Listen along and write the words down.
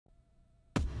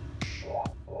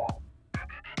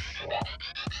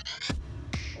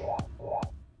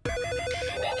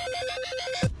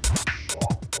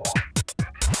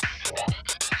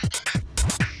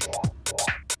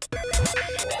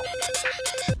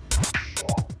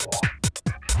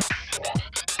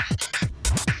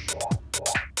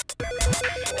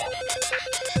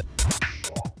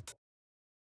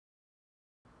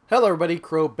Hello everybody,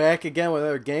 Crow back again with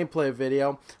another gameplay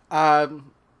video.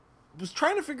 Was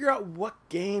trying to figure out what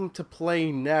game to play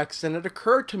next, and it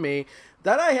occurred to me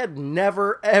that I had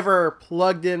never ever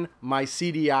plugged in my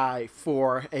CDI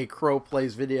for a Crow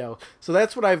Plays video. So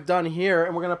that's what I've done here,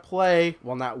 and we're going to play,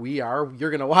 well not we are,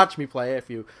 you're going to watch me play if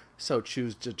you so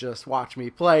choose to just watch me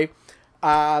play.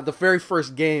 The very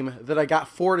first game that I got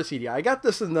for the CDI. I got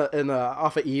this in the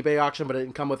off of eBay auction, but it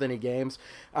didn't come with any games.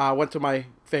 Went to my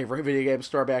favorite video game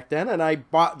store back then, and I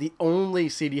bought the only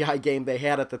CDI game they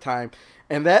had at the time,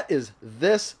 and that is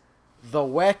this, The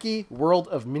Wacky World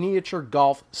of Miniature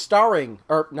Golf, starring,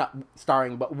 or not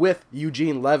starring, but with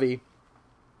Eugene Levy.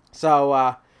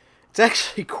 So it's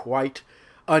actually quite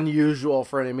unusual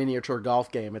for a miniature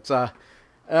golf game. It's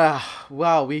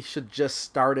well, we should just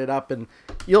start it up and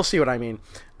you'll see what I mean.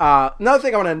 Another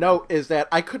thing I want to note is that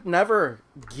I could never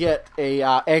get a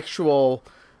actual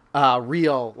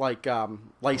real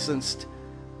licensed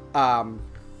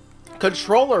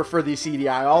controller for the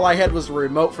CDI. All I had was a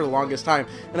remote for the longest time,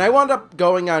 and I wound up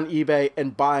going on eBay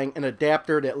and buying an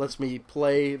adapter that lets me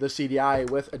play the CDI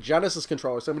with a Genesis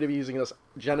controller. So I'm going to be using this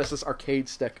Genesis arcade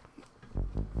stick,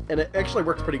 and it actually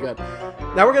works pretty good.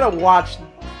 Now we're going to watch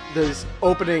these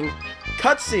opening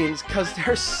cutscenes, because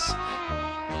there's,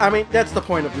 I mean, that's the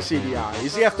point of the CDI,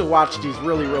 is you have to watch these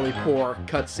really, really poor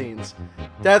cutscenes.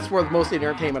 That's where most of the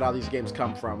entertainment out of these games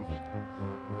come from.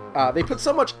 They put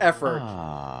so much effort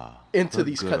into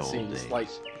these cutscenes, like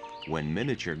when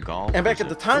miniature golf, and back at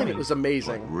the time it was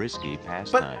amazing. Risky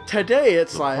pastime. But today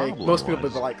it's like most people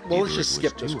would be like, well, let's just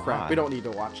skip this crap. We don't need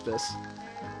to watch this.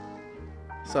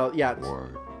 So yeah. Or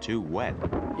too wet.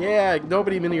 Yeah,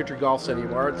 nobody miniature golfs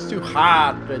anymore. It's too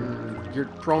hot, and you're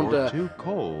prone to too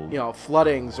cold. You know,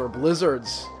 floodings or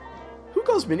blizzards. Who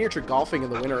goes miniature golfing in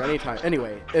the winter anytime?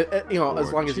 Anyway, you know,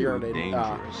 as long as you're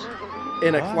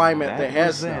in a climate that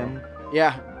has snow.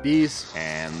 Yeah, bees.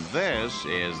 And this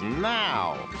is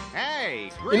now. Hey,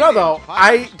 you know though,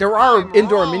 there are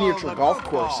indoor miniature golf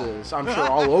courses, I'm sure,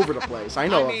 all over the place. I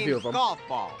know a few of them. Golf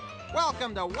ball.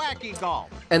 Welcome to Wacky Golf.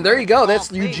 And there you go,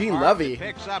 that's Eugene Levy.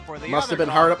 Must have been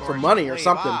hard up for money or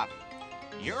something.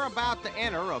 You're about to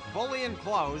enter a fully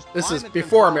enclosed. This is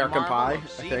before American Pie, I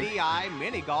think. CDI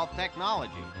mini golf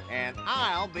technology, and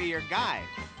I'll be your guide.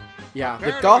 Yeah,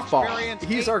 the golf ball.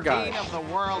 He's our guy. Of the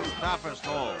world's toughest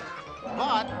holes,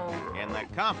 but in the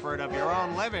comfort of your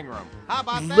own living room. How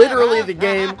about that? Literally, the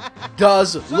game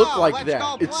does look like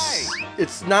that.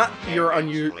 It's not your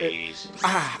unusual.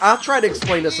 I'll try to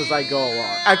explain this as I go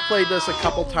along. I've played this a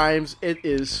couple times. It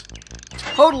is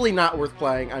totally not worth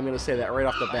playing. I'm going to say that right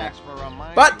off the bat.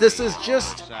 But this is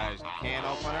just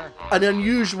an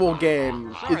unusual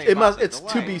game. It's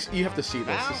to be. You have to see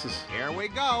this. This is. Here we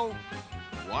go.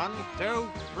 1, 2,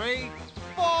 3,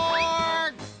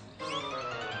 4.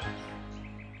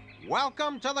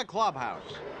 Welcome to the clubhouse,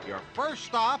 your first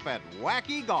stop at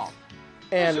Wacky Golf.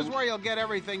 And this is where you'll get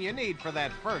everything you need for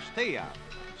that first tee out.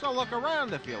 So look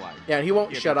around if you like. Yeah, he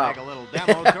won't shut up. Take a little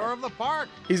demo tour of the park.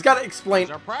 He's got to explain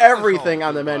everything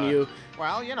on the menu.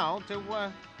 Well, you know,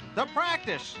 to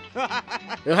practice.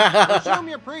 Resume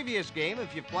your previous game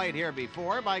if you've played here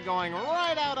before by going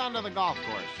right out onto the golf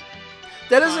course.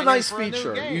 That is a nice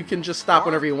feature. You can just stop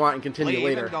whenever you want and continue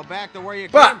later. Go back to where you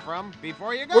came from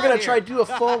before you we're going to try to do a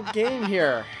full game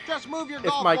here. Just move your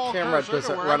if my camera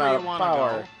doesn't run out of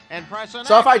power.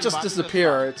 So if I just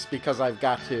disappear, it's because I've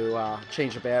got to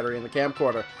change the battery in the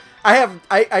camcorder.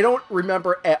 I don't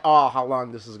remember at all how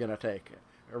long this is going to take.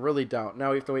 I really don't. Now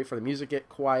we have to wait for the music to get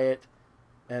quiet.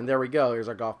 And there we go. Here's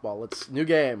our golf ball. New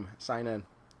game. Sign in.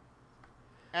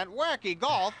 At Wacky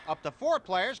Golf, up to 4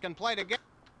 players can play together.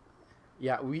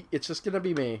 Yeah, it's just going to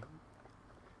be me.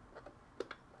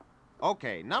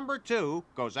 Okay, number 2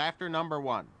 goes after number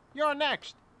 1. You're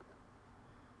next.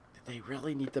 Did they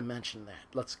really need to mention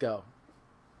that? Let's go.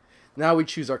 Now we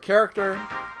choose our character.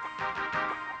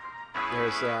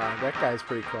 There's, that guy's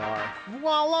pretty cool.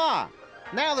 Voila!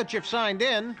 Now that you've signed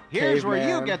in, here's where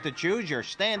you get to choose your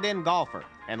stand-in golfer.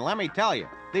 And let me tell you,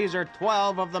 these are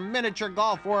 12 of the miniature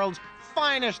golf world's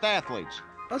finest athletes.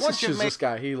 Let's just choose this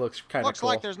guy. He looks kind of cool. Looks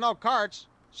like there's no carts,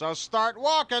 so start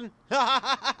walking.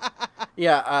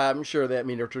 Yeah, I'm sure that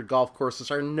miniature golf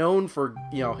courses are known for,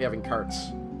 you know, having carts.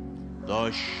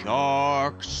 The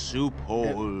Shark Soup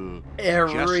Hole.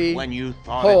 Every Just when you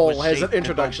thought hole it was has safe an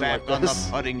introduction to go back like on this.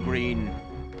 the putting green.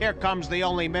 Here comes the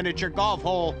only miniature golf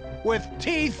hole with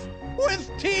teeth. With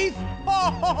teeth.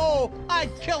 Oh,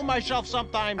 I'd kill myself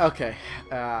sometime. Okay,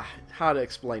 how to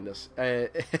explain this?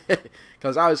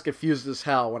 Because I was confused as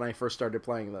hell when I first started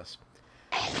playing this.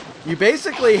 You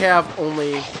basically have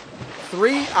only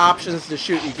 3 options to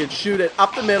shoot. You can shoot it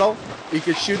up the middle, You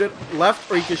can shoot it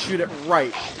left or you can shoot it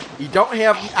right. You don't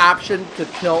have the option to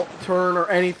tilt, turn, or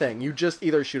anything. You just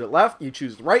either shoot it left, you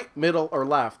choose right, middle, or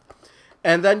left.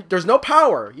 And then there's no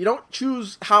power. You don't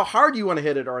choose how hard you want to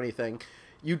hit it or anything.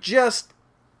 You just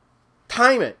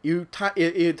time it. You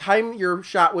time your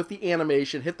shot with the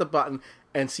animation, hit the button,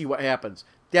 and see what happens.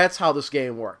 That's how this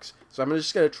game works. So I'm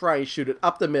just going to try and shoot it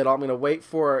up the middle. I'm going to wait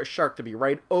for a shark to be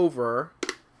right over. I'm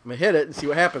going to hit it and see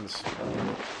what happens.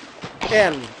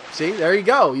 And, see, there you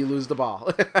go. You lose the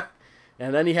ball.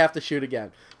 And then you have to shoot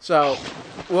again. So,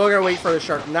 we're going to wait for the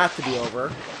shark not to be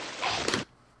over.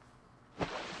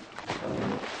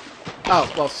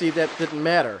 Oh, well, see, that didn't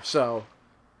matter. So,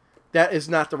 that is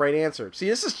not the right answer. See,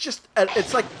 this is just,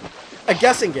 it's like a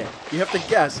guessing game. You have to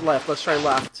guess left. Let's try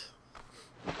left.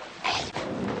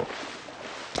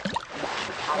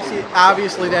 See,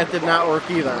 obviously that did not work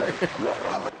either.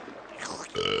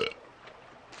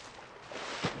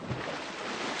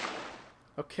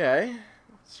 Okay,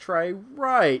 let's try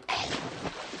right.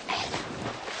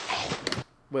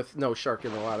 With no shark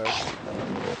in the water.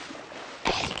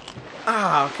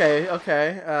 Ah, okay.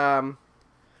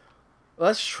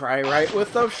 Let's try right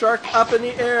with the shark up in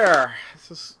the air.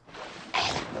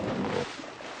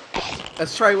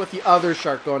 Let's try with the other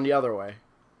shark going the other way.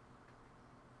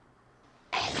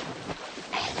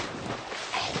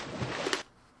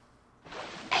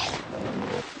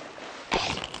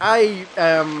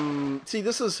 See,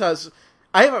 this has,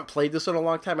 I haven't played this in a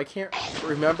long time. I can't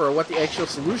remember what the actual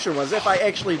solution was, if I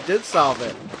actually did solve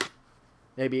it.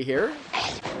 Maybe here?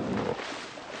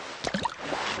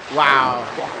 Wow.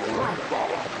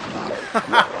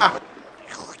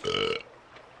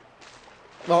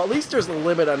 Well, at least there's a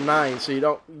limit of 9, so you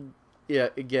don't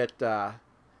get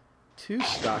too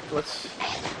stuck. Let's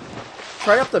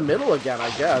try up the middle again, I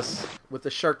guess, with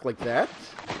the shark like that.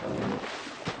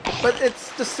 But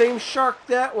it's the same shark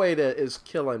that way that is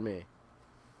killing me.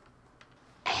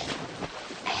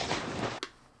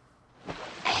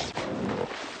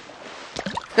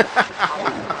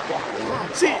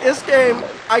 See, this game,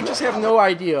 I just have no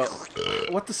idea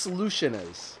what the solution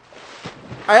is.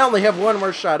 I only have one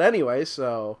more shot anyway,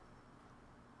 so...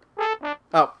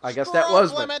 Oh, I guess that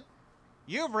was limit.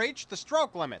 You've reached the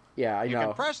stroke limit. Yeah, I know. You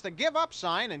can press the give up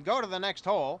sign and go to the next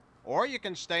hole, or you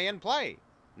can stay and play.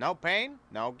 No pain,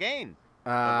 no gain.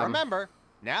 But remember,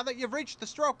 now that you've reached the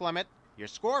stroke limit, your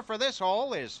score for this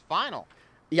hole is final.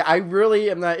 Yeah, I really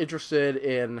am not interested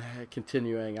in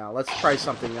continuing on. Let's try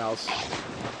something else.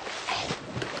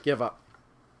 Give up.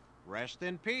 Rest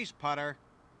in peace, putter.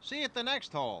 See you at the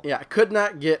next hole. Yeah, I could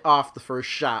not get off the first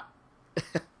shot.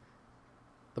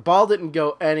 The ball didn't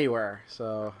go anywhere,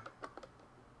 so...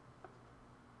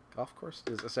 Golf course?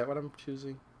 Is that what I'm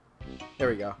choosing? There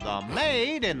we go. The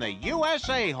Made in the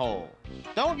USA hole.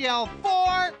 Don't yell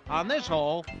 4 on this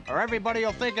hole, or everybody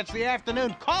will think it's the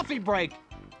afternoon coffee break.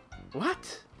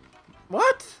 What?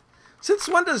 What? Since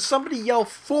when does somebody yell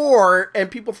 4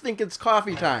 and people think it's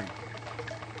coffee time?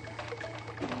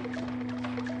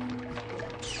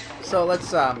 So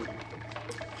let's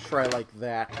try like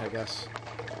that, I guess.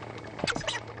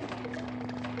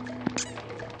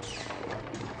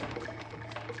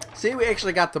 See, we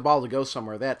actually got the ball to go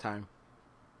somewhere that time.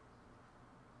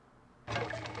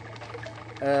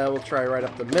 We'll try right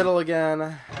up the middle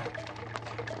again.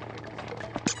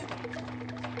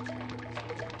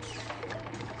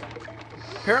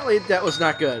 Apparently that was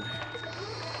not good.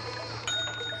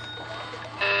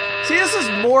 See, this is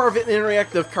more of an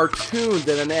interactive cartoon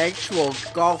than an actual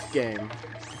golf game.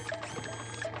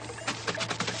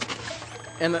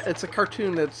 And it's a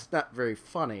cartoon that's not very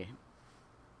funny.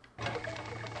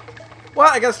 Well,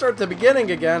 I gotta start at the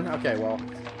beginning again. Okay, well,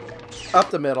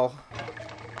 up the middle.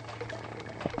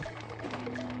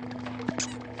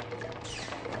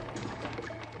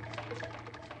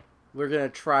 We're gonna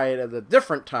try it at a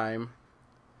different time.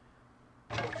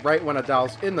 Right when a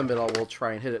dowel's in the middle, we'll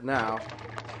try and hit it now.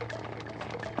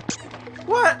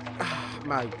 What? Oh,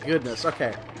 my goodness.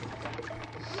 Okay.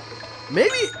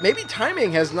 Maybe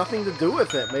timing has nothing to do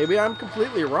with it. Maybe I'm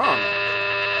completely wrong.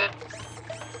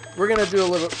 We're gonna do a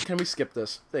little... Can we skip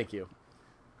this? Thank you.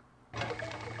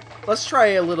 Let's try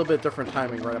a little bit different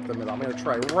timing right up the middle. I'm gonna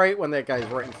try right when that guy's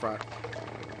right in front.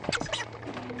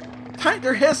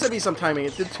 There has to be some timing.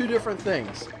 It did 2 different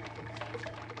things.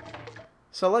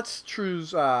 So let's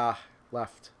choose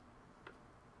left.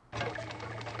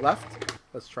 Left?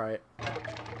 Let's try it.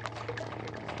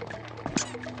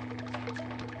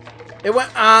 It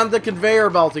went on the conveyor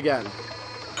belt again.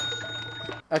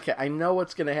 Okay, I know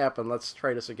what's going to happen. Let's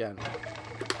try this again.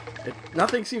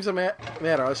 Nothing seems to matter.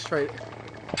 Let's try it.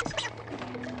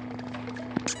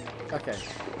 Okay.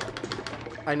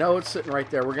 I know it's sitting right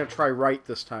there. We're going to try right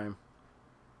this time.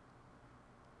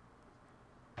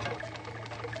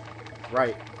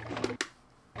 Right.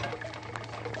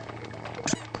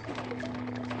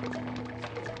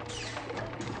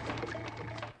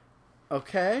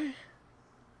 Okay.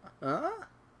 Huh?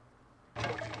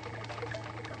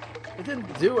 It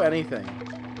didn't do anything.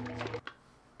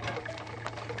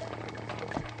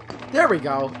 There we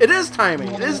go. It is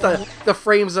timing. It is the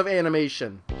frames of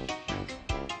animation.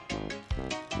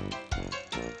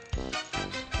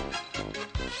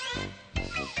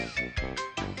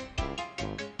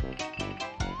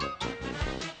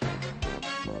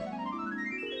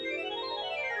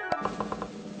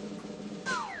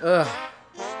 Ugh.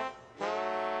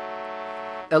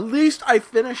 At least I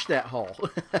finished that hole.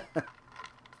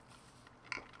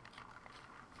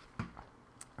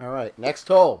 Alright, next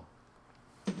hole.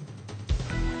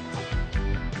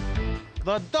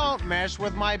 The don't mess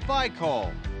with my bike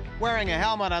hole. Wearing a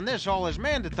helmet on this hole is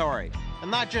mandatory.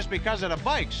 And not just because of the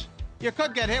bikes. You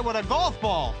could get hit with a golf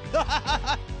ball.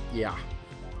 Yeah.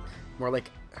 More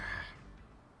like...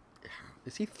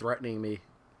 Is he threatening me?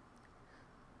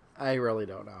 I really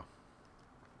don't know.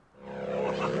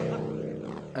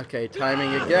 Okay,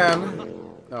 timing again.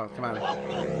 Oh, come on.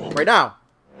 Right now!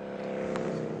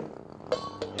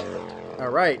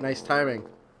 Alright, nice timing.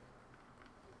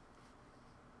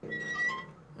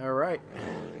 Alright.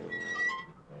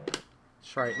 Let's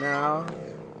try it now.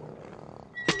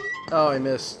 Oh, I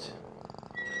missed.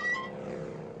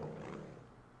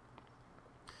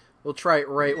 We'll try it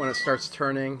right when it starts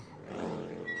turning.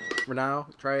 For now,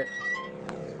 try it.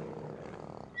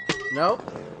 Nope.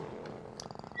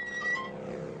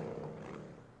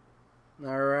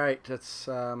 Alright, that's,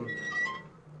 right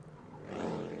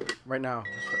now.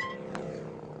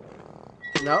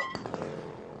 Nope.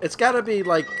 It's gotta be,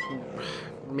 like,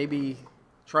 maybe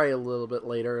try a little bit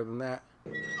later than that.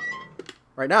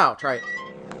 Right now, try it.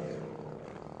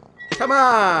 Come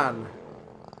on!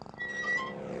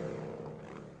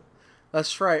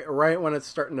 Let's try it right when it's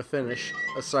starting to finish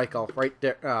a cycle. Right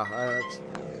there. Oh,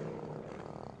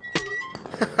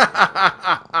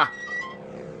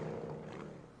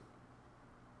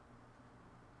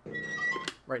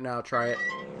 right now, try it.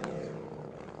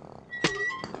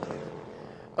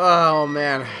 Oh,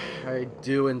 man. I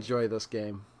do enjoy this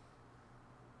game.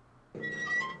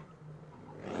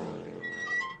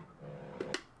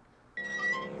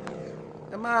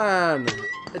 Come on.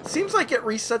 It seems like it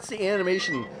resets the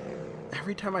animation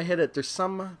every time I hit it. There's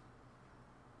some...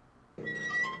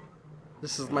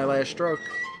 This is my last stroke.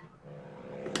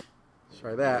 Let's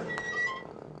try that.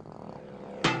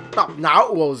 Oh, now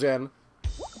it goes in.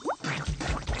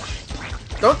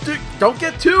 Don't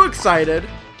get too excited.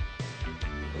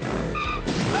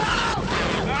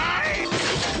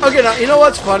 Okay, now, you know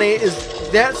what's funny is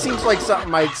that seems like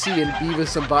something I'd see in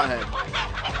Beavis and Butthead.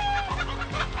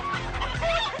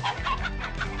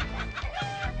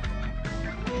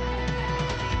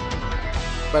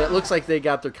 But it looks like they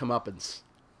got their comeuppance.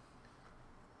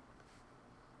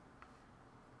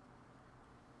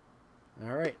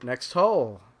 Alright, next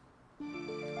hole.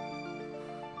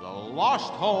 The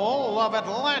Lost Hole of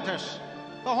Atlantis.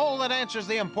 The hole that answers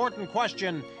the important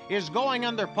question, is going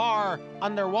under par,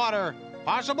 underwater,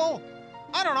 possible?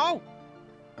 I don't know.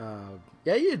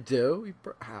 Yeah, you do.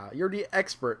 You're the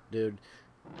expert, dude.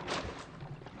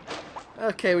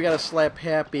 Okay, we got a slap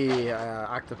happy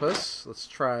octopus. Let's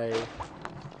try.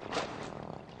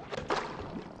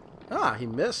 Ah, he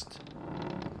missed.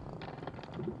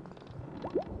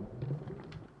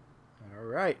 All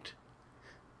right.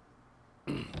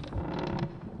 Let's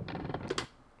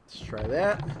try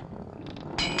that.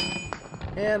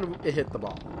 And it hit the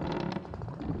ball.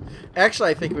 Actually,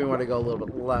 I think we want to go a little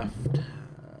bit left.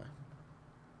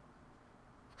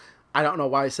 I don't know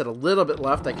why I said a little bit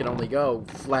left. I can only go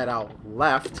flat out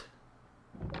left.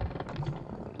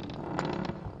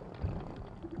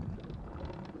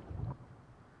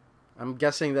 I'm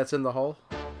guessing that's in the hole.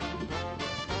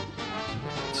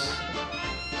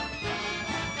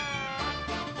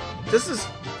 This is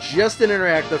just an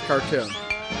interactive cartoon.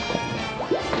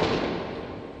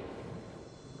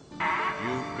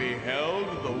 You've beheld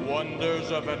the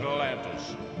wonders of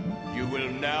Atlantis. You will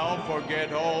now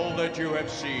forget all that you have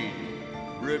seen.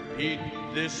 Repeat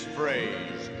this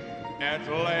phrase.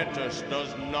 Atlantis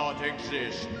does not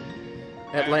exist.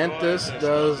 Atlantis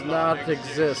does not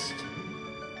exist.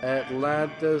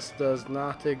 Atlantis does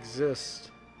not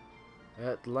exist.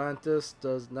 Atlantis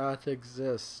does not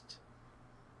exist.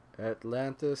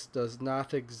 Atlantis does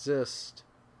not exist.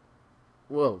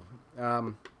 Whoa.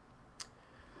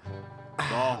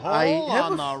 I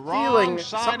have a feeling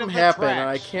something happened, and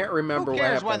I can't remember what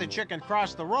happened. Who cares why the chicken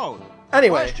crossed the road?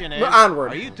 Anyway, The question is,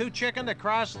 onward. are you too chicken to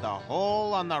cross the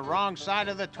hole on the wrong side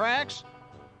of the tracks?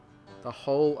 The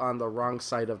hole on the wrong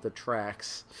side of the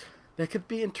tracks. That could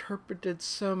be interpreted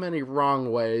so many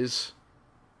wrong ways.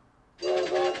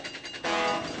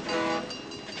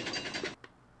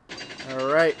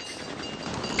 Alright.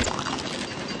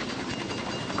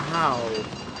 Ow.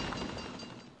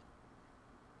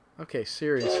 Okay,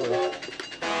 seriously.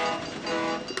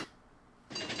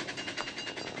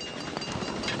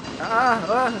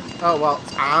 Oh, well,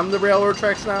 it's on the railroad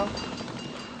tracks now?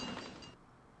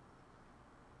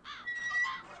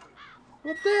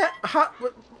 What the?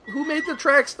 Who made the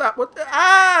track stop? What the?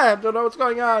 I don't know what's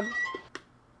going on.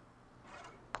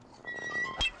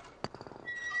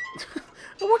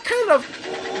 What kind of...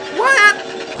 What?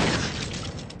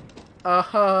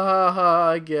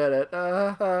 I get it.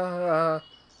 Oh,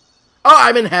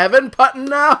 I'm in heaven putting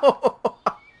now?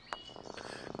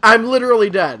 I'm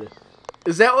literally dead.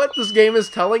 Is that what this game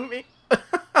is telling me?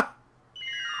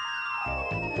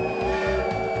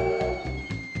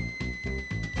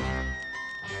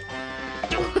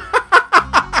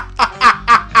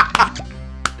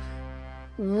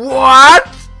 What?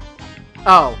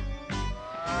 Oh.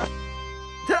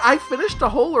 Did I finish the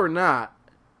hole or not?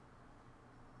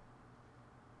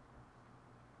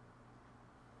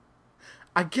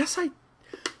 I guess I...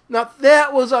 Now,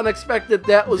 that was unexpected,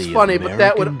 that was funny, but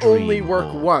that would only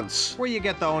work once. Where you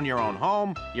get to own your own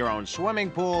home, your own swimming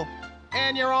pool,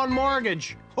 and your own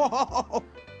mortgage.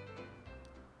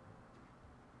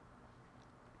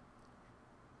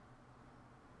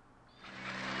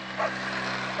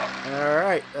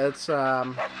 Alright, let's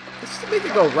make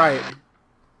it go right.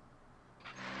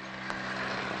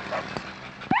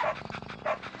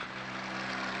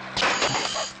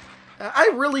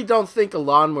 I really don't think a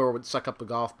lawnmower would suck up a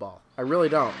golf ball. I really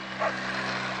don't.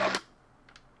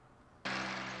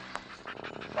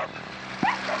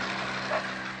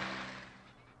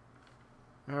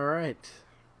 Alright.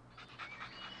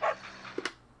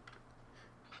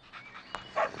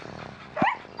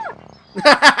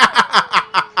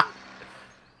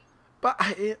 But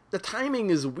the timing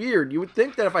is weird. You would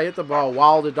think that if I hit the ball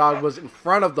while the dog was in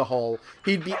front of the hole,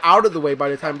 he'd be out of the way by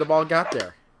the time the ball got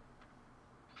there.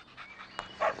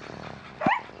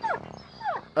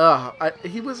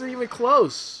 He wasn't even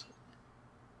close.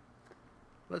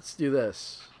 Let's do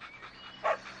this.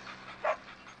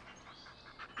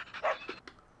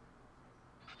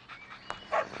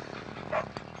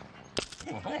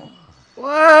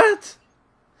 What?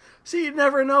 See, you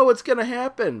never know what's going to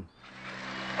happen.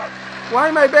 Why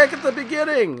am I back at the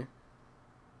beginning?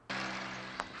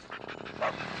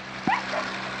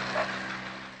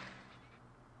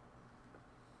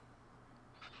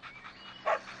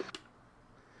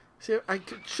 See, I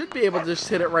should be able to just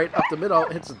hit it right up the middle.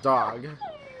 It hits a dog.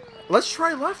 Let's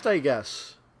try left, I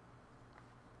guess.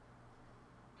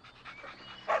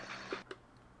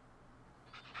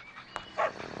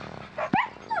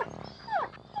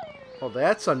 Well,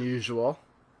 that's unusual.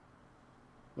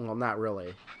 Well, not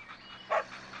really.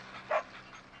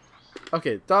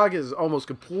 Okay, dog is almost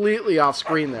completely off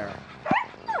screen there.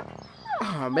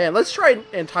 Oh, man, let's try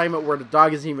and time it where the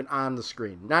dog isn't even on the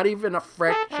screen. Not even a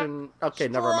fraction. Okay,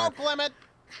 never mind. Stroke limit.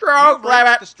 Stroke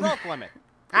limit. The stroke limit.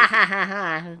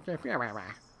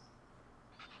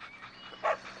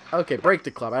 Okay, break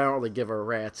the club. I don't really give a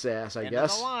rat's ass, I guess. End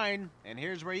of the line, and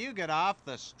here's where you get off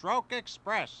the Stroke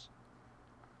Express.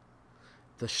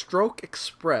 The Stroke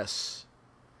Express.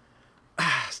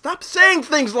 Stop saying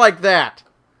things like that!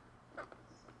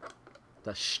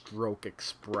 The Stroke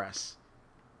Express.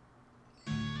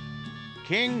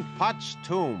 King Put's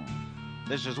tomb.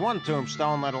 This is one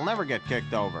tombstone that'll never get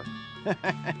kicked over.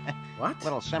 What?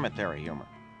 Little cemetery humor.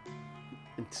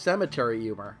 Cemetery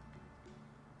humor.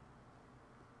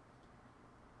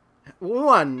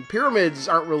 One, pyramids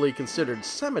aren't really considered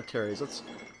cemeteries. Let's...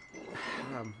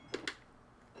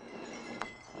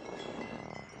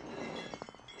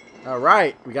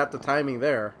 Alright, we got the timing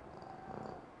there.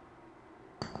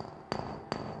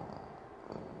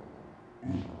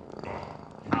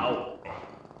 Ow.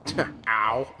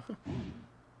 Ow.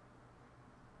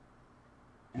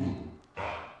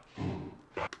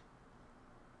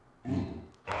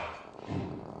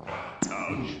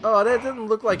 Oh, that didn't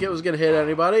look like it was going to hit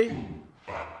anybody.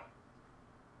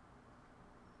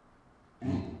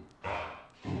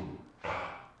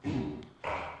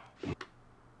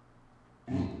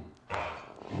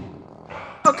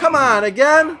 Oh, come on,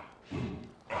 again?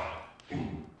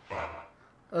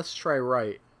 Let's try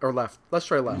right. Or left. Let's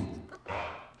try left.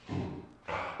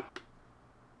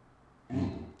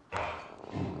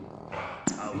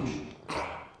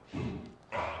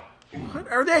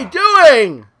 are they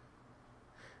doing?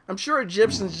 I'm sure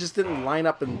Egyptians just didn't line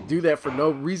up and do that for no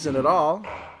reason at all.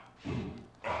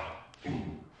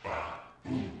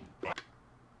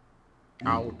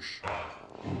 Ouch.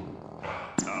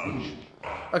 Ouch.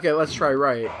 Okay, let's try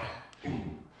right.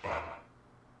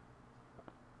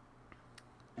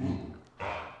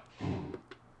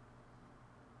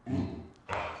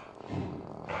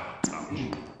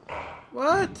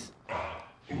 What?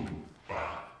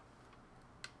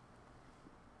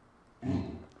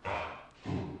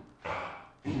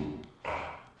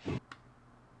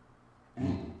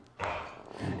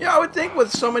 Yeah, I would think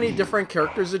with so many different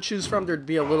characters to choose from, there'd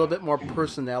be a little bit more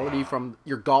personality from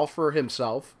your golfer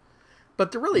himself.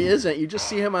 But there really isn't. You just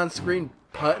see him on screen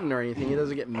putting or anything. He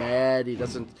doesn't get mad. He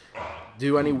doesn't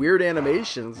do any weird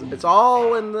animations. It's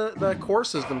all in the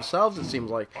courses themselves, it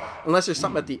seems like. Unless there's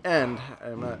something at the end.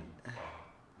 I'm not...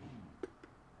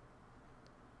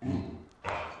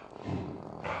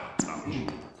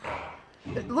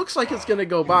 It looks like it's going to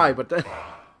go by, but then...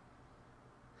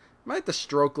 Might have to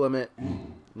stroke limit.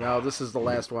 No, this is the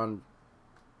last one.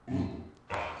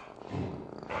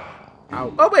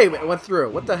 Ow. Oh, wait, it went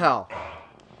through. What the hell?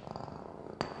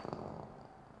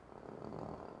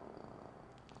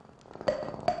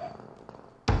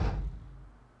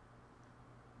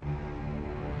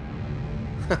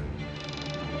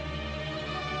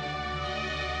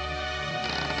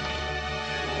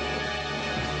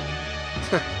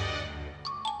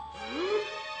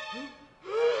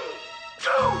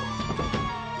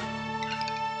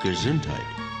 Gesundheit.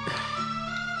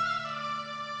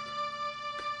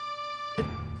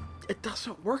 It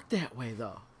doesn't work that way,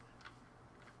 though.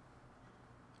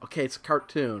 Okay, it's a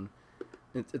cartoon.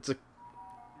 It's a...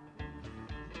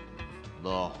 The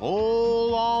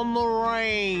hole on the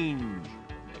range.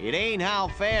 It ain't how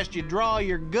fast you draw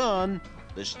your gun.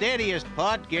 The steadiest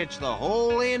putt gets the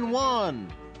hole in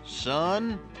one.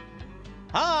 Son.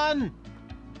 Hun.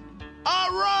 A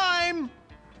rhyme.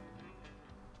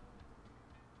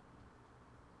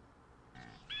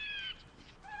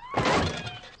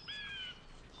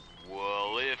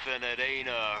 Well, if and it ain't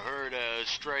a herd of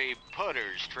stray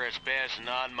putters trespassing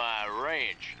on my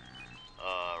range,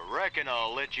 reckon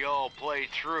I'll let y'all play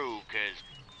through, 'cause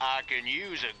I can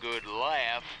use a good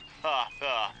laugh. Ha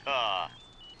ha ha.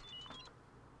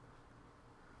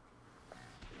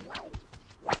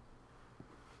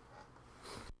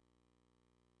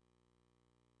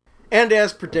 And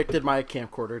as predicted, my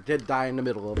camcorder did die in the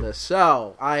middle of this.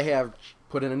 So, I have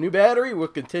put in a new battery. We'll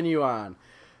continue on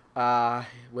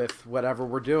with whatever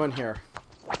we're doing here.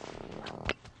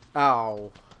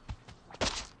 Ow.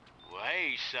 Well,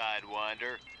 hey,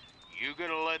 Sidewinder, you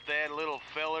gonna let that little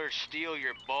feller steal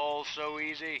your ball so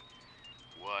easy?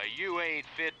 Why, you ain't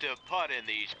fit to putt in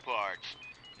these parts.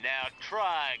 Now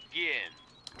try again.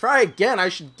 Try again? I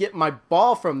should get my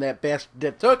ball from that bastard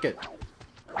that took it.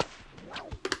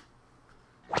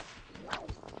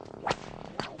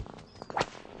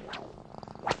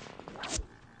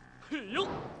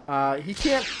 He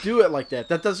can't do it like that.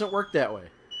 That doesn't work that way.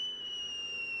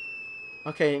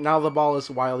 Okay, now the ball is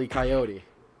Wile E. Coyote.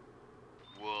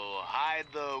 Well, hide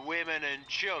the women and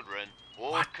children.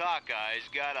 Old Cockeyes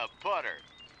got a putter.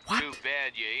 What? Too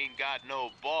bad you ain't got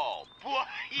no ball.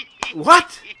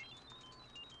 What?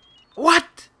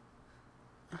 What?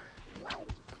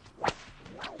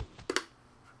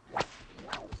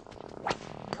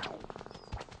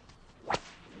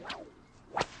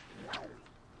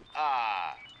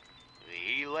 Ah,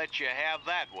 he let you have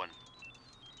that one.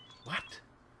 What?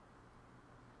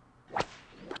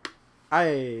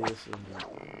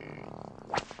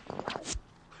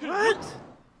 What?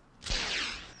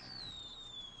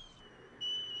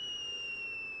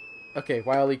 Okay,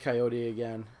 Wile E. Coyote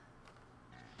again.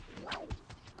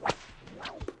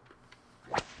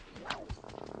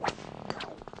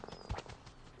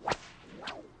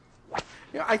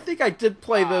 Yeah, I think I did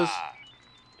play those.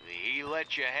 He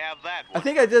let you have that one. I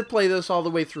think I did play this all the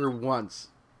way through once.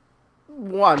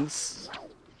 Once.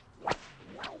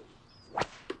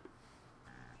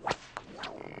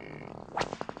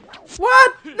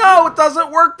 What? No, it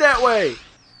doesn't work that way.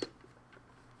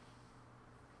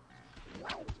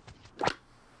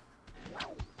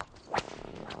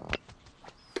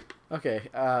 Okay,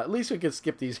 at least we can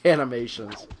skip these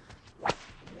animations.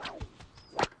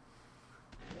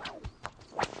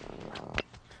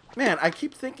 Man, I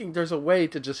keep thinking there's a way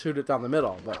to just shoot it down the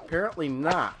middle, but apparently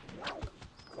not.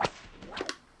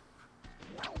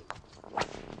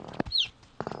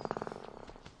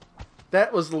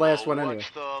 That was the last one anyway. What's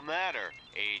the matter?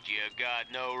 Ain't you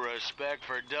got no respect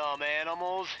for dumb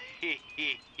animals?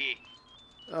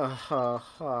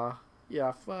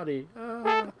 Yeah, funny.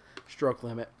 stroke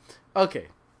limit. Okay.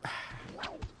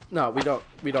 No, we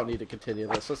don't need to continue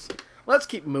this. Let's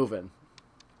keep moving.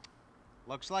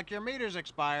 Looks like your meter's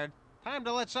expired. Time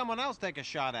to let someone else take a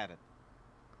shot at it.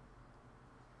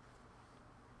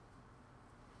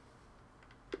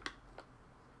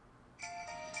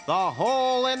 The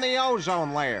hole in the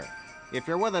ozone layer. If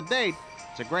you're with a date,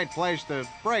 it's a great place to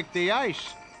break the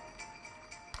ice.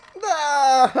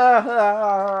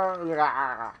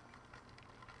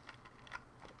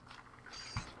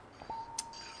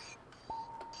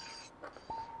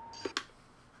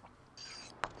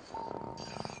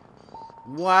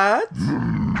 What?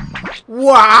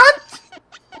 What?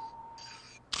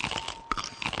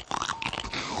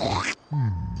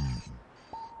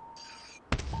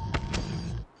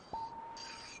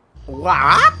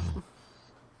 What?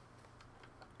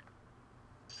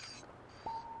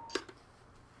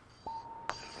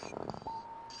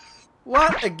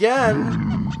 What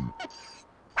again?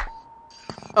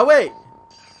 Oh wait,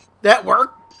 that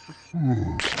worked?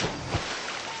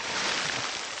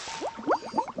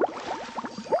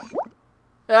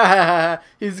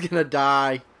 He's gonna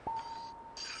die.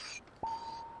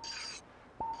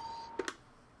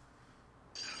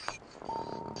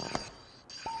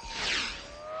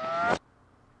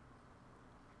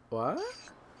 What?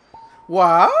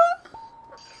 What?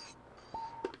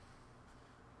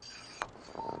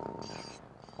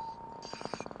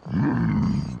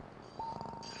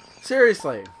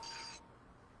 Seriously.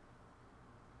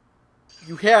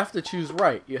 You have to choose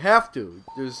right. You have to.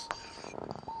 There's...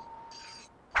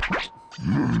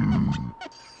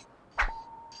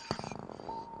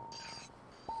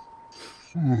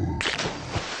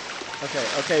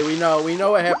 Okay, we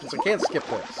know what happens. I can't skip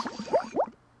this.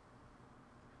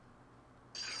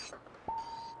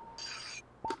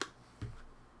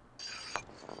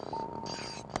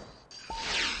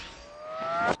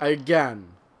 Again.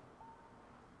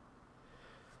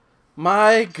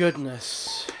 My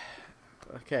goodness.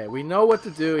 Okay, we know what to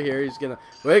do here. He's gonna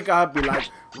wake up, be like,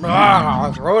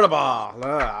 "Ah, throw the ball."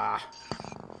 Ah.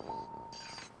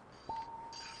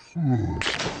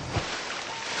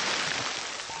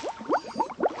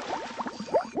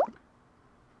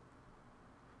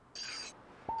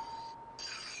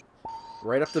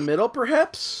 Right up the middle,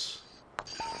 perhaps?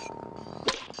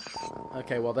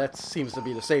 Okay, well, that seems to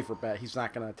be the safer bet. He's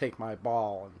not gonna take my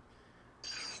ball and...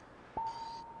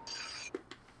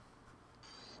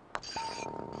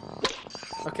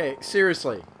 Okay,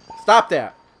 seriously. Stop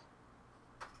that.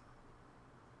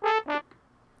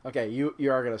 Okay, you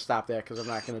are going to stop that because I'm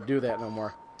not going to do that no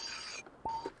more.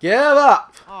 Give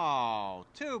up! Oh,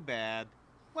 too bad.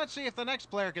 Let's see if the next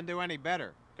player can do any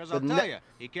better. Because I'll tell you,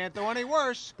 he can't do any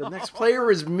worse. The next player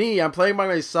is me. I'm playing by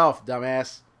myself,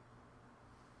 dumbass.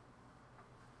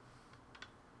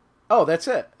 Oh, that's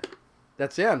it.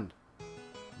 That's the end.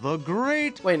 The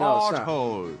Great Wait, no, it's not.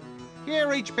 Hole.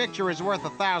 Here, each picture is worth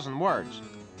 1,000 words.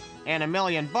 And $1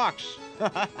 million.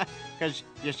 Because,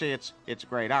 you see, it's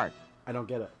great art. I don't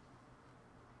get it.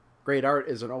 Great art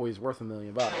isn't always worth $1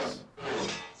 million.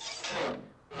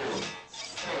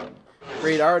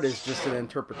 Great art is just an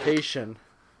interpretation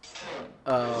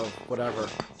of whatever.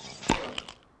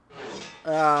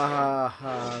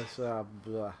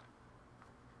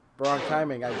 Wrong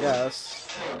timing, I guess.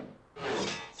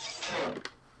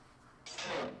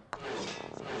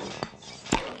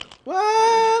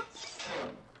 What?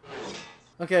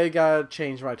 Okay, gotta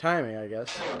change my timing, I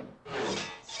guess.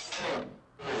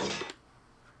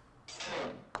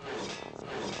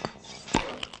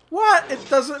 What? It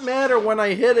doesn't matter. When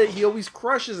I hit it, he always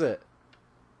crushes it.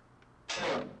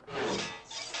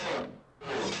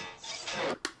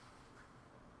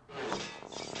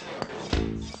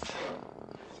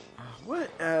 What?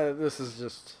 This is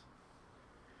just...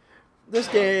 This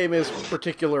game is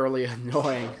particularly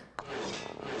annoying.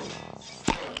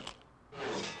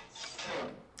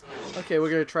 Okay, we're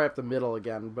going to try up the middle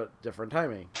again, but different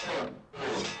timing.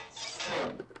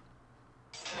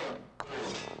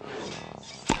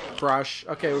 Crush.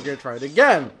 Okay, we're going to try it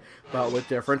again, but with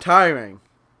different timing.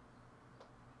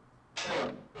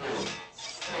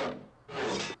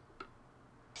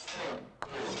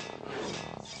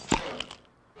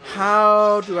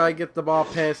 How do I get the ball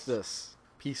past this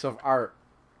piece of art?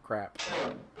 Crap.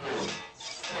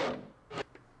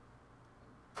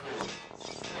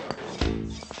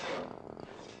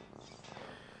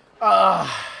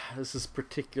 This is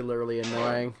particularly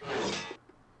annoying.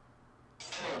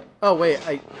 Oh wait,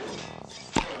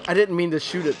 I didn't mean to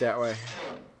shoot it that way.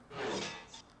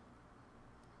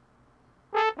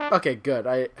 Okay,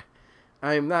 good.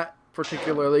 I'm not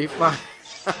particularly fine.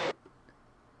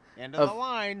 End of the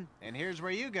line, and here's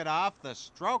where you get off the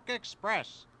Stroke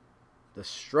Express. The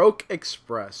Stroke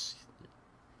Express.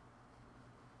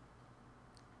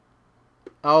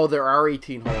 Oh, there are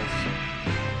 18 holes.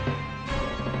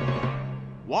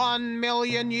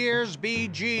 1,000,000 years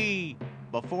BG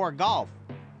before golf.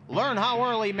 Learn how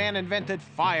early man invented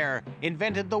fire,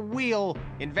 invented the wheel,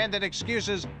 invented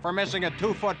excuses for missing a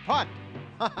 2-foot putt.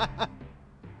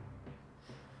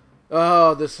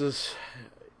 Oh, this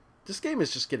game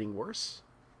is just getting worse.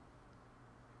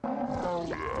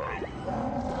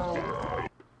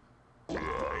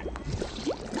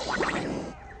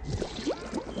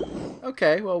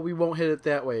 Okay, well, we won't hit it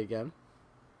that way again.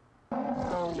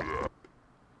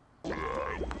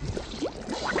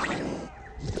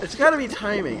 It's gotta be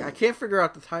timing. I can't figure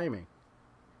out the timing.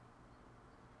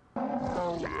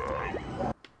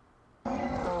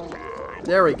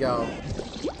 There we go.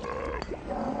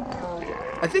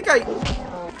 I think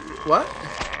what?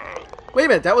 Wait a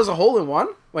minute, that was a hole-in-one?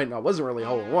 Wait, no, it wasn't really a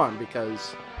hole-in-one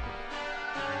because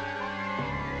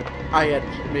I had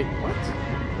made... What?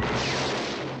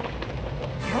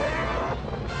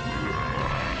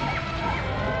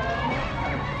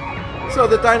 So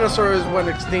the dinosaurs went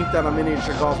extinct on a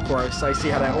miniature golf course. I see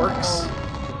how that works.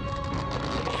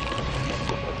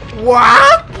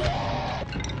 What?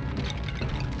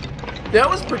 That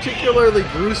was particularly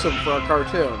gruesome for a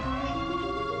cartoon.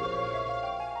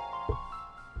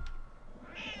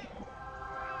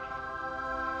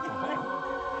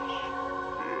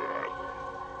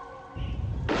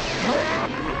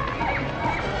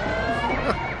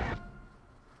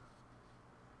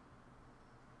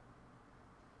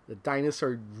 The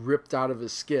dinosaur ripped out of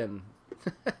his skin.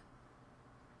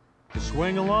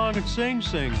 Swing along and sing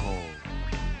hole.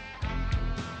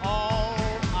 Oh,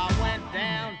 I went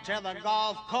down to the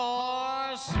golf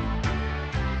course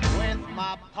with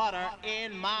my putter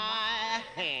in my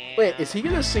hand. Wait, is he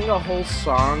gonna sing a whole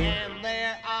song? And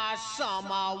there I saw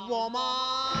my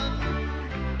woman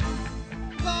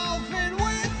golfing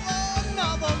with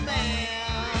another man.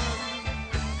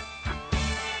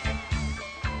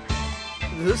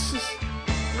 This is...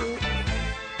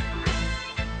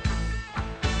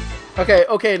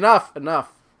 Okay, enough.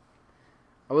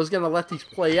 I was gonna let these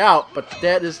play out, but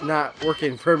that is not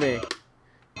working for me.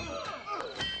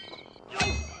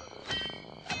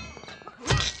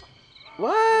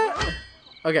 What?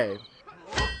 Okay,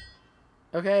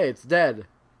 it's dead.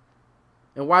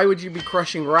 And why would you be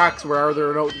crushing rocks where there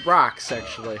are no rocks,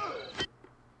 actually?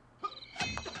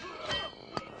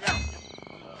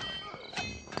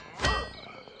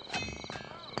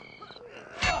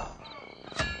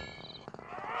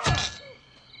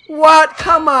 What?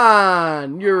 Come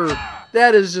on!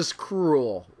 That is just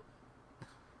cruel.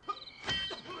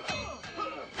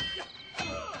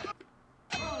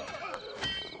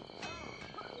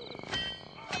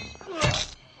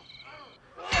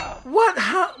 What?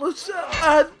 How?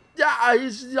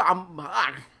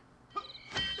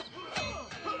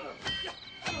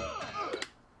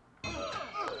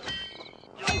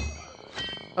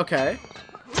 Okay.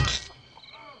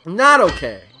 Not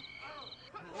okay.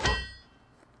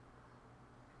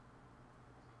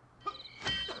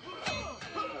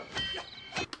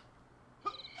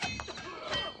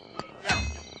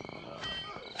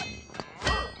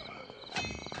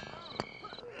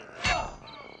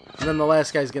 And then the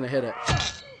last guy's gonna hit it.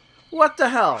 What the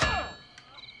hell?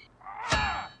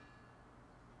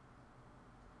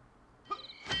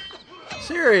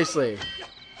 Seriously.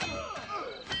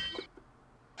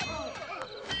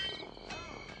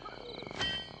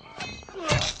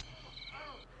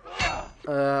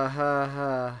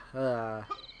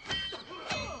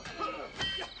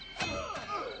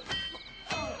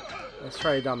 Let's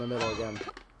try it down the middle again.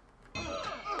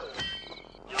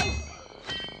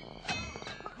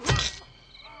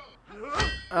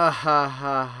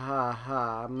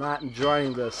 I'm not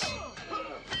enjoying this.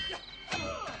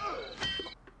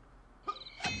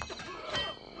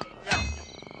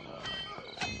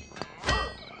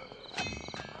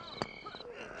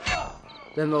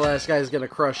 Then the last guy's gonna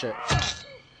crush it.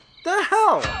 The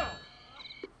hell?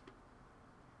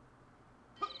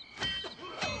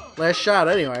 Last shot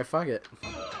anyway, fuck it.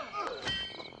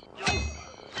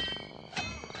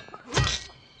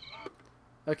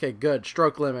 Okay, good.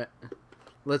 Stroke limit.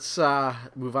 Let's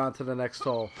move on to the next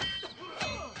hole.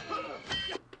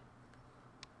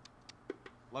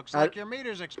 Looks like your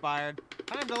meter's expired.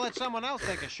 Time to let someone else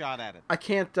take a shot at it. I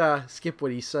can't skip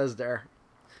what he says there.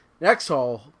 Next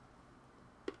hole.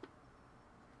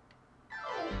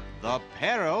 The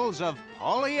Perils of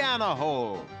Pollyanna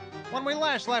Hole. When we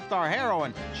last left our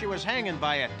heroine, she was hanging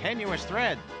by a tenuous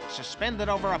thread, suspended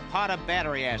over a pot of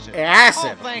battery acid.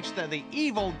 All thanks to the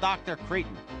evil Dr.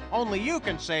 Cretin. Only you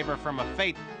can save her from a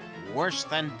fate worse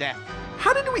than death.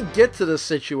 How did we get to this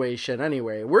situation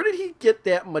anyway? Where did he get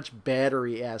that much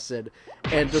battery acid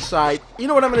and decide, you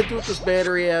know what I'm going to do with this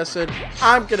battery acid?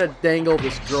 I'm going to dangle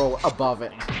this girl above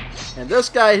it. And this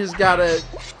guy has got to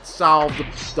solve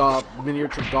the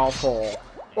miniature golf hole,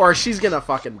 or she's going to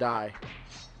fucking die.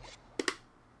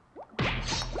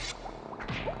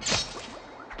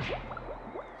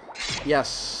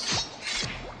 Yes.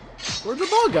 Where'd the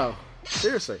ball go?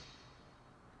 Seriously.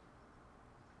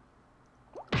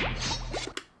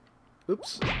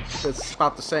 Oops. It's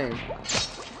about the same.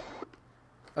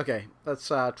 Okay, let's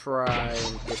try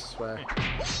this way.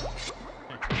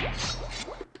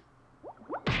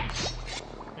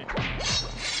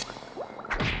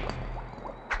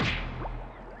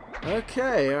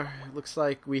 Okay, looks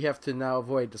like we have to now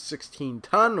avoid the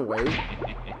 16-ton weight.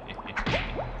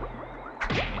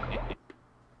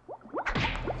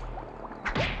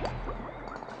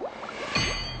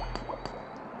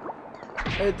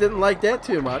 It didn't like that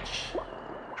too much.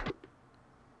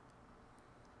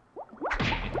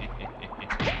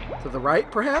 To the right,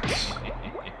 perhaps?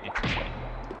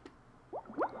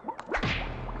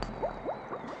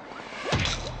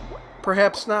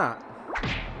 Perhaps not.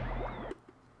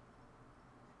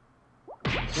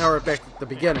 Now we're back at the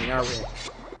beginning, aren't we?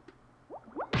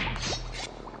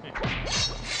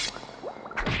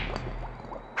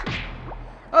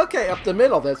 Okay, up the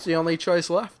middle. That's the only choice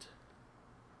left.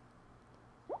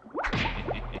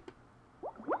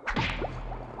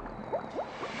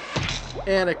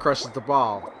 And it crushes the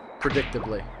ball,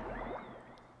 predictably.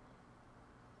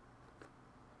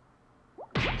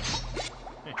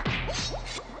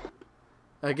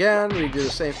 Again, we do the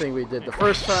same thing we did the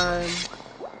first time.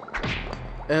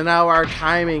 And now our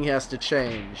timing has to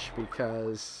change,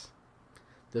 because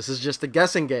this is just a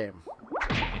guessing game.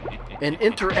 An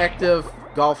interactive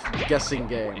golf guessing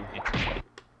game.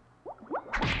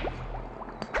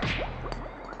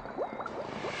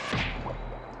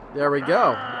 There we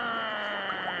go.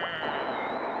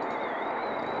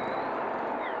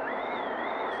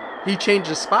 He changed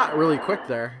his spot really quick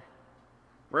there.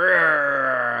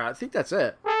 I think that's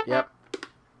it. Yep.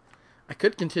 I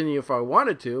could continue if I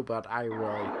wanted to, but I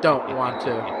really don't want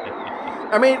to.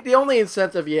 I mean, the only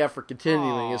incentive you have for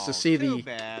continuing is to see the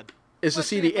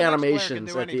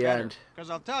animations at the end. Because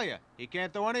I'll tell you, he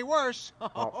can't do any worse.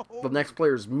 Well, the next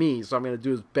player is me, so I'm going to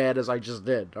do as bad as I just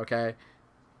did, okay?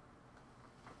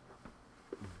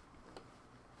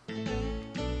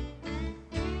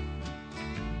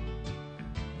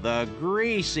 The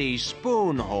Greasy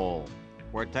Spoon Hole,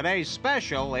 where today's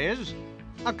special is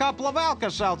a couple of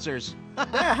Alka-Seltzers. You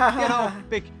know,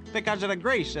 because of the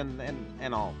grease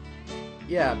and all.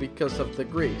 Yeah, because of the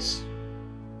grease.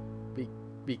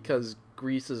 Because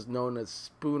grease is known as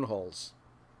spoon holes.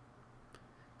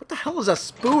 What the hell is a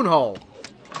spoon hole?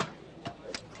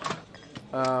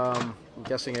 I'm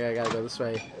guessing I gotta go this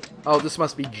way. Oh, this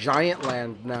must be Giant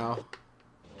Land now.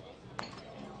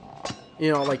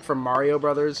 You know, like from Mario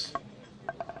Brothers.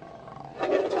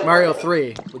 Mario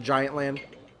 3 with Giant Land.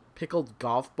 Pickled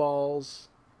golf balls.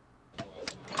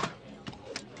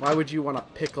 Why would you want to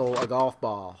pickle a golf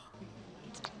ball?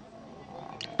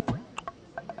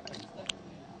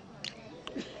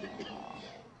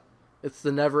 It's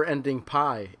the never-ending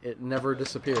pie. It never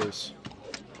disappears.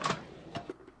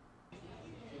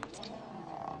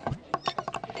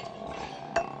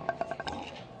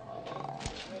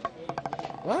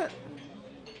 What?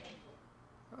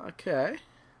 Okay.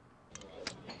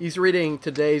 He's reading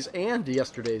today's and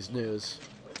yesterday's news.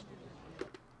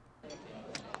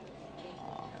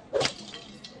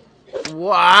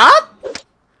 What?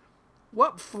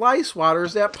 What fly swatter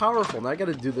is that powerful? Now I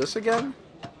gotta do this again?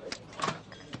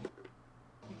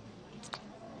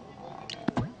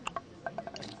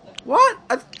 What?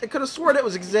 I could have sworn it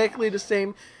was exactly the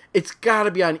same. It's gotta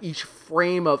be on each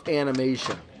frame of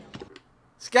animation.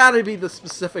 It's gotta be the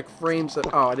specific frames that...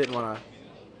 Oh, I didn't want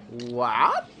to...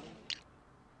 What?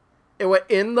 It went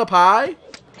in the pie?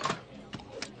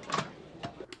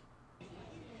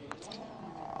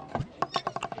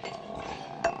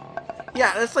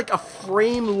 Yeah, that's like a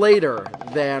frame later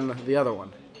than the other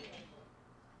one.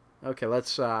 Okay,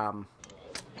 let's go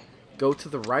to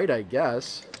the right, I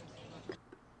guess.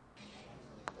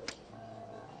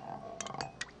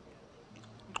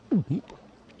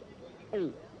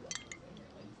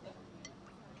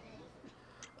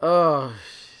 Oh,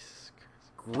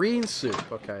 green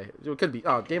soup. Okay, it could be.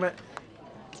 Oh, damn it!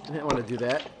 I didn't want to do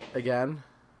that again.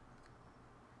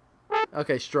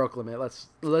 Okay, stroke limit.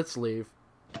 Let's leave.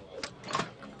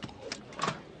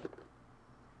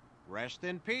 Rest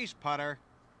in peace, putter.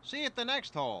 See you at the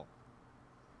next hole.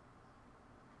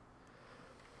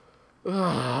 There's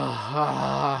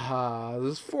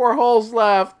 4 holes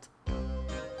left.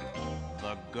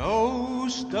 The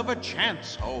ghost of a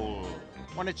chance hole.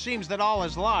 When it seems that all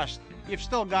is lost, you've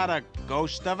still got a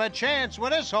ghost of a chance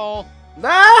with this hole.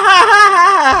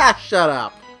 Shut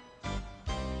up.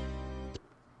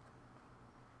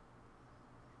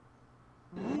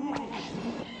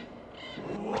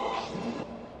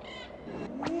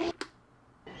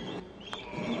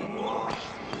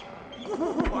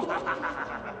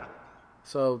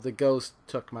 So the ghost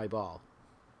took my ball.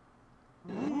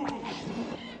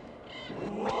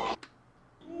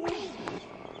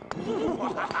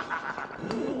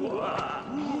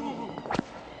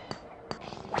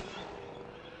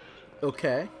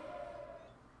 Okay.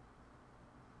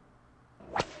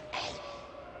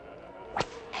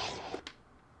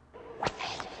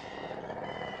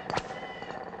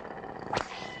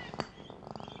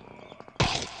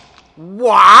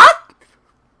 What?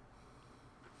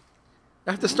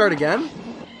 I have to start again?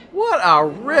 What a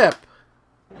rip!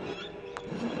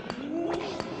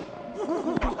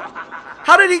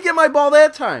 How did he get my ball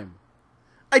that time?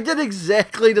 I did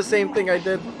exactly the same thing I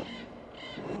did.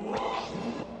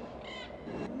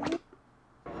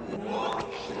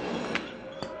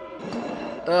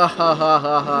 Ha ha ha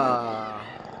ha.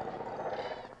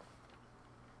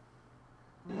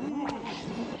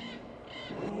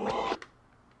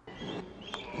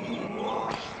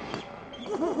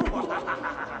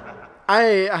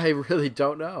 I really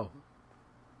don't know.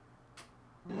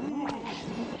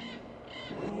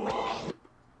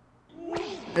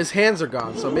 His hands are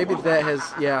gone, so maybe that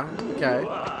has... Yeah, okay.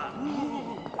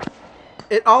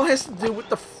 It all has to do with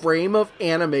the frame of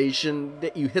animation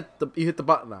that you hit the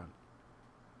button on.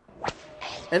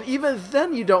 And even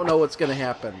then you don't know what's going to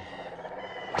happen.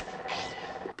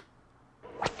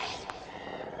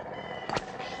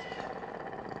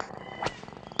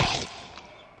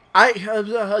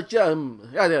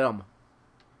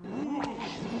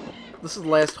 This is the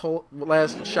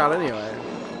last shot anyway.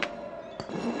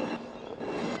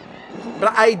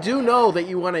 But I do know that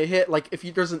you want to hit, like, if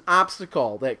there's an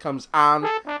obstacle that comes on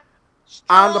the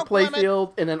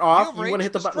playfield and then off, you want to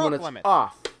hit the button when it's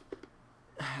off.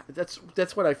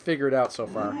 That's what I figured out so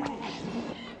far.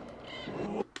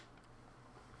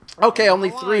 Okay, only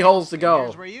 3 holes to go.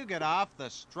 Here's where you get off the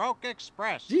Stroke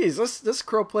Express. Jeez, this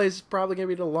crow plays is probably going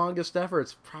to be the longest ever.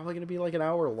 It's probably going to be like an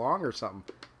hour long or something.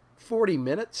 40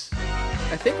 minutes?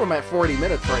 I think we're at 40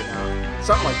 minutes right now.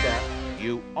 Something like that.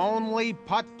 You only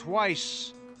putt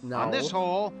twice. No. On this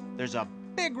hole, there's a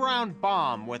big round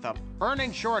bomb with a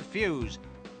burning short fuse.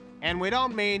 And we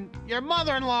don't mean your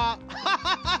mother-in-law.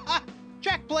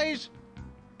 Check, please.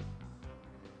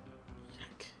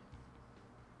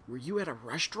 Were you at a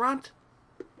restaurant?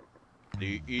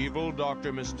 The evil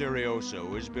Dr.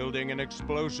 Mysterioso is building an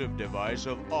explosive device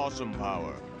of awesome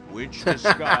power, which,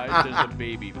 disguised as a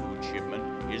baby food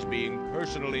shipment, is being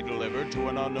personally delivered to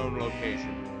an unknown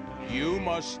location. You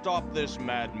must stop this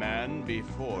madman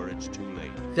before it's too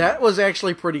late. That was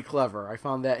actually pretty clever. I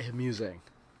found that amusing.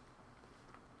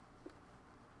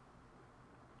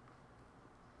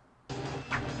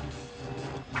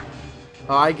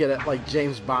 Oh, I get it. Like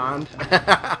James Bond.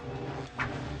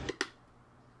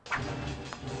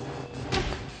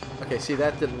 Okay, see,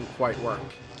 that didn't quite work.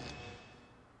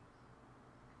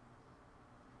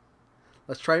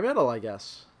 Let's try middle, I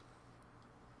guess.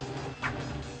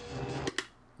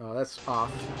 Oh, that's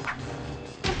off.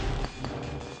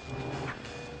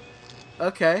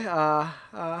 Okay,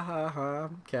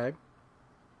 okay.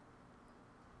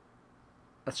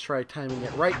 Let's try timing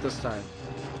it right this time.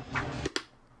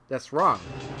 That's wrong.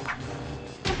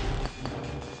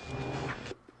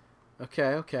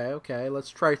 Okay. Let's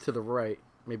try to the right.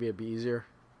 Maybe it'd be easier.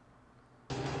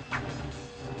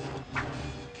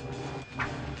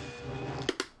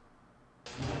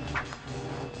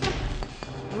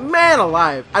 Man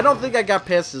alive! I don't think I got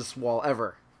past this wall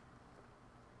ever.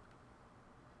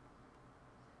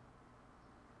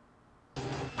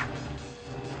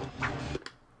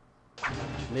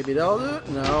 Maybe they'll do it?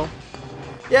 No.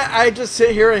 Yeah, I just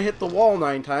sit here and hit the wall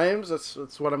 9 times.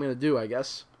 That's what I'm going to do, I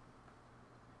guess.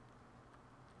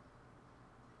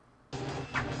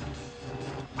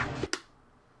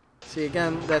 See,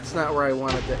 again, that's not where I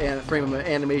wanted the frame of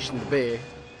animation to be.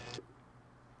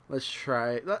 Let's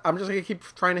try. I'm just going to keep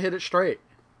trying to hit it straight.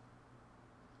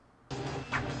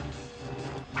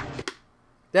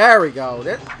 There we go.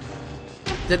 That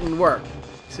didn't work.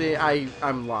 See,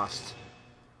 I'm lost.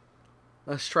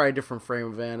 Let's try a different frame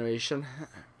of animation.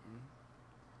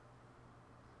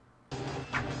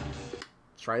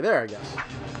 Let's try there, I guess.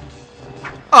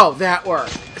 Oh, that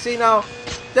worked. See, now,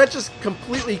 that just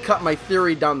completely cut my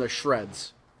theory down to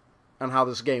shreds. on how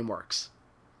this game works.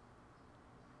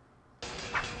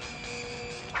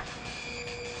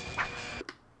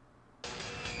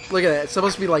 Look at that. It's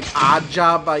supposed to be like Odd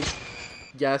Job, I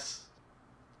guess.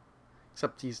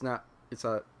 Except he's not. It's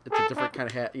a different kind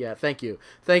of hat. Yeah, thank you.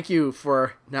 Thank you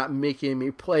for not making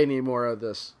me play any more of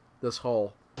this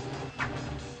hole.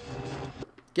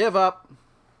 Give up.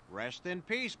 Rest in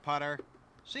peace, putter.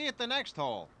 See you at the next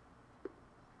hole.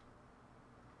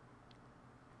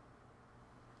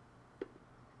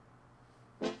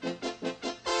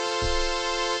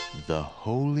 The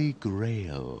Holy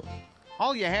Grail.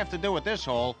 All you have to do with this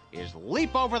hole is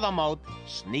leap over the moat,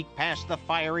 sneak past the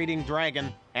fire-eating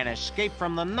dragon, and escape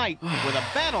from the night with a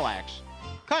battle axe.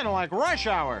 Kind of like Rush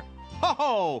Hour.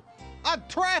 Ho-ho! A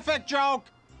traffic joke!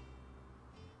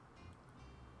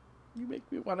 You make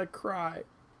me want to cry.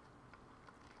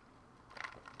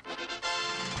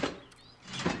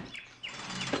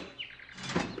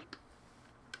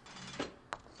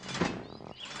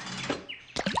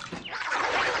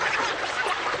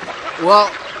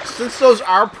 Well, since those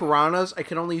are piranhas, I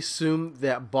can only assume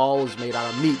that ball is made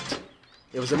out of meat.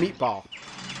 It was a meatball.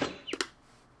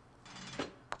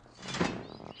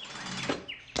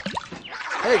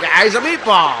 Hey guys, a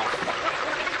meatball!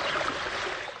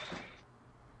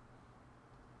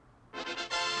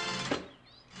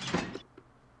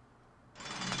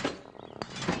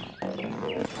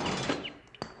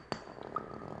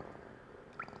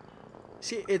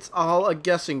 See, it's all a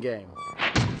guessing game.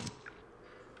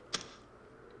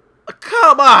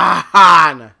 Come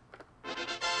on!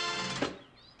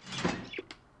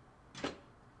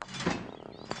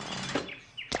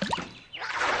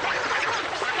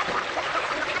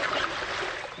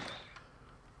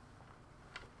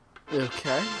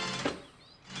 Okay.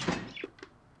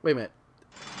 Wait a minute.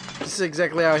 This is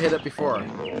exactly how I hit it before.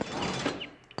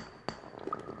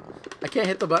 I can't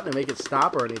hit the button to make it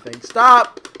stop or anything.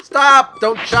 Stop! Stop!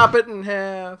 Don't chop it in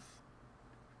half.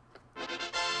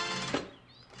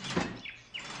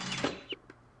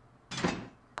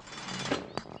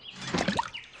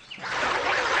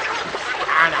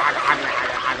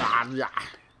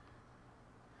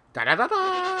 Da da da da.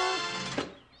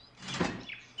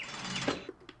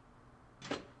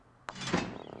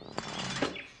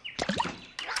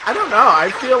 I don't know.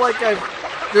 I feel like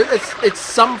it's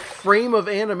some frame of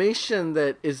animation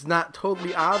that is not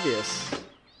totally obvious.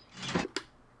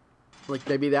 Like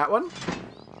maybe that one?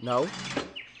 No.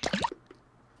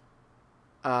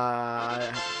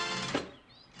 That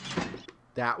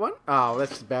one? Oh,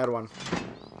 that's the bad one.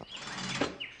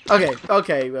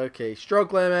 Okay.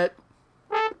 Stroke limit.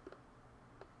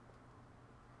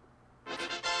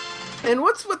 And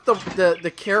what's with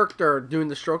the character doing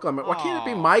the stroke limit? Why can't it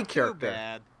be my character? Too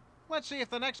bad. Let's see if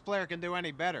the next player can do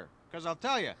any better. Because I'll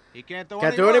tell you, he can't do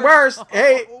Can't any do worse. any worse.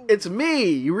 Hey, it's me.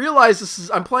 You realize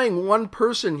I'm playing one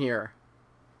person here.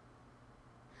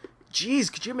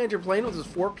 Jeez, could you imagine playing with just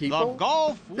 4 people? The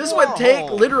golf This would take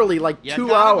warhole. literally like You 2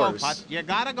 gotta hours. Go putt, you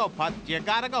gotta go putt. You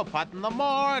gotta go putt in the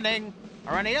morning.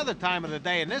 Or any other time of the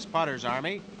day in this putter's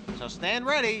army. So stand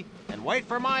ready and wait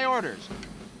for my orders.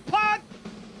 Putt!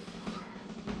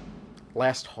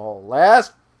 Last hole.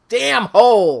 Last damn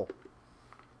hole.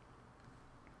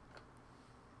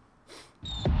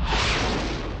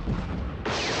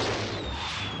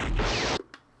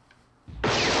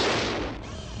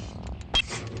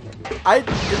 I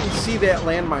didn't see that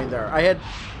landmine there.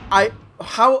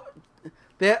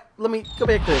 Let me go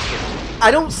back to this. I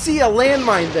don't see a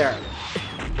landmine there.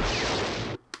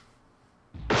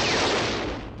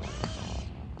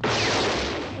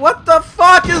 What the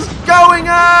fuck is going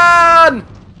on?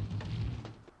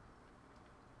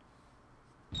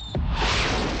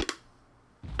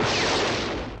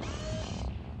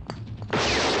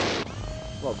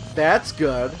 Well, that's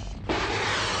good.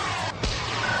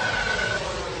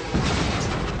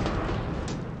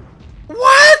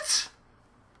 What?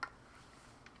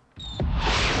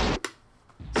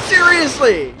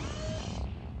 Seriously?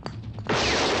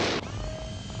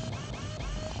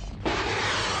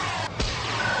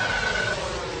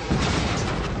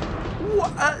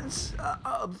 What?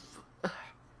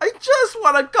 I just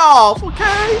want to golf,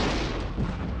 okay?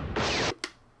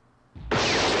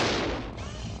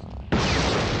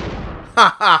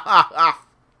 Ha ha ha ha.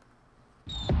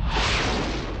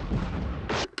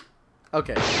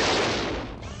 Okay.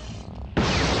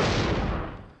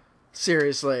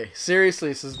 Seriously,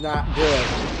 this is not good.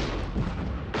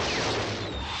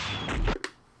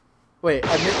 Wait,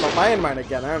 I'm hitting my landmine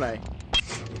again, aren't I?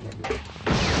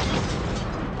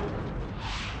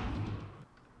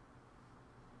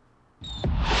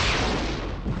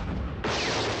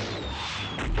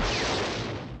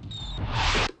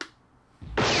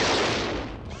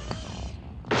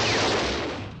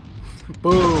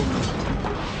 Boom.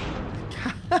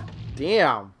 God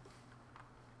damn.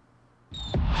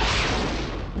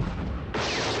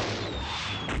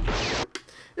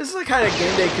 This is the kind of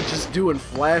game they could just do in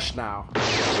Flash now.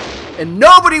 And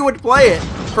nobody would play it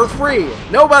for free.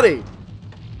 Nobody.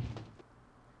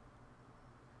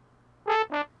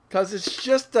 Because it's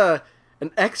just an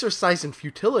exercise in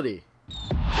futility.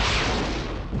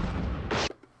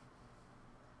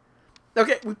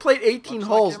 Okay, we played 18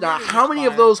 holes. Now, how many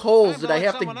of those holes did I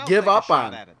have to give up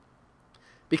on?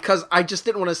 Because I just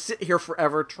didn't want to sit here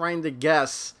forever trying to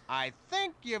guess I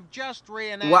think you've just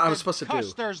reenacted what I'm supposed to do.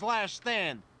 Custer's last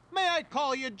stand. May I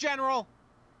call you General?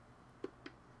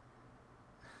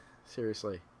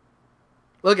 Seriously.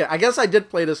 Look, I guess I did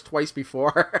play this twice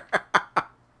before.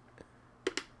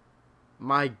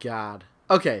 My God.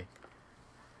 Okay.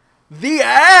 The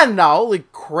end! Now, holy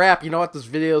crap. You know what? This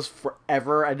video's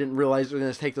forever. I didn't realize it was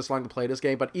going to take this long to play this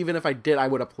game. But even if I did, I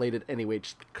would have played it anyway.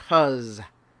 Just because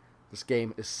this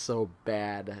game is so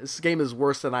bad. This game is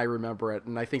worse than I remember it.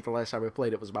 And I think the last time I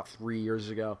played it was about 3 years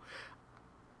ago.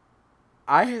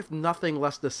 I have nothing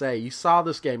less to say. You saw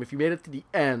this game. If you made it to the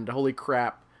end, holy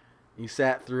crap. You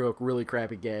sat through a really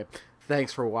crappy game.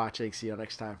 Thanks for watching. See you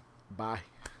next time. Bye.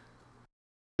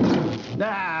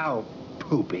 Now,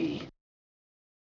 poopy.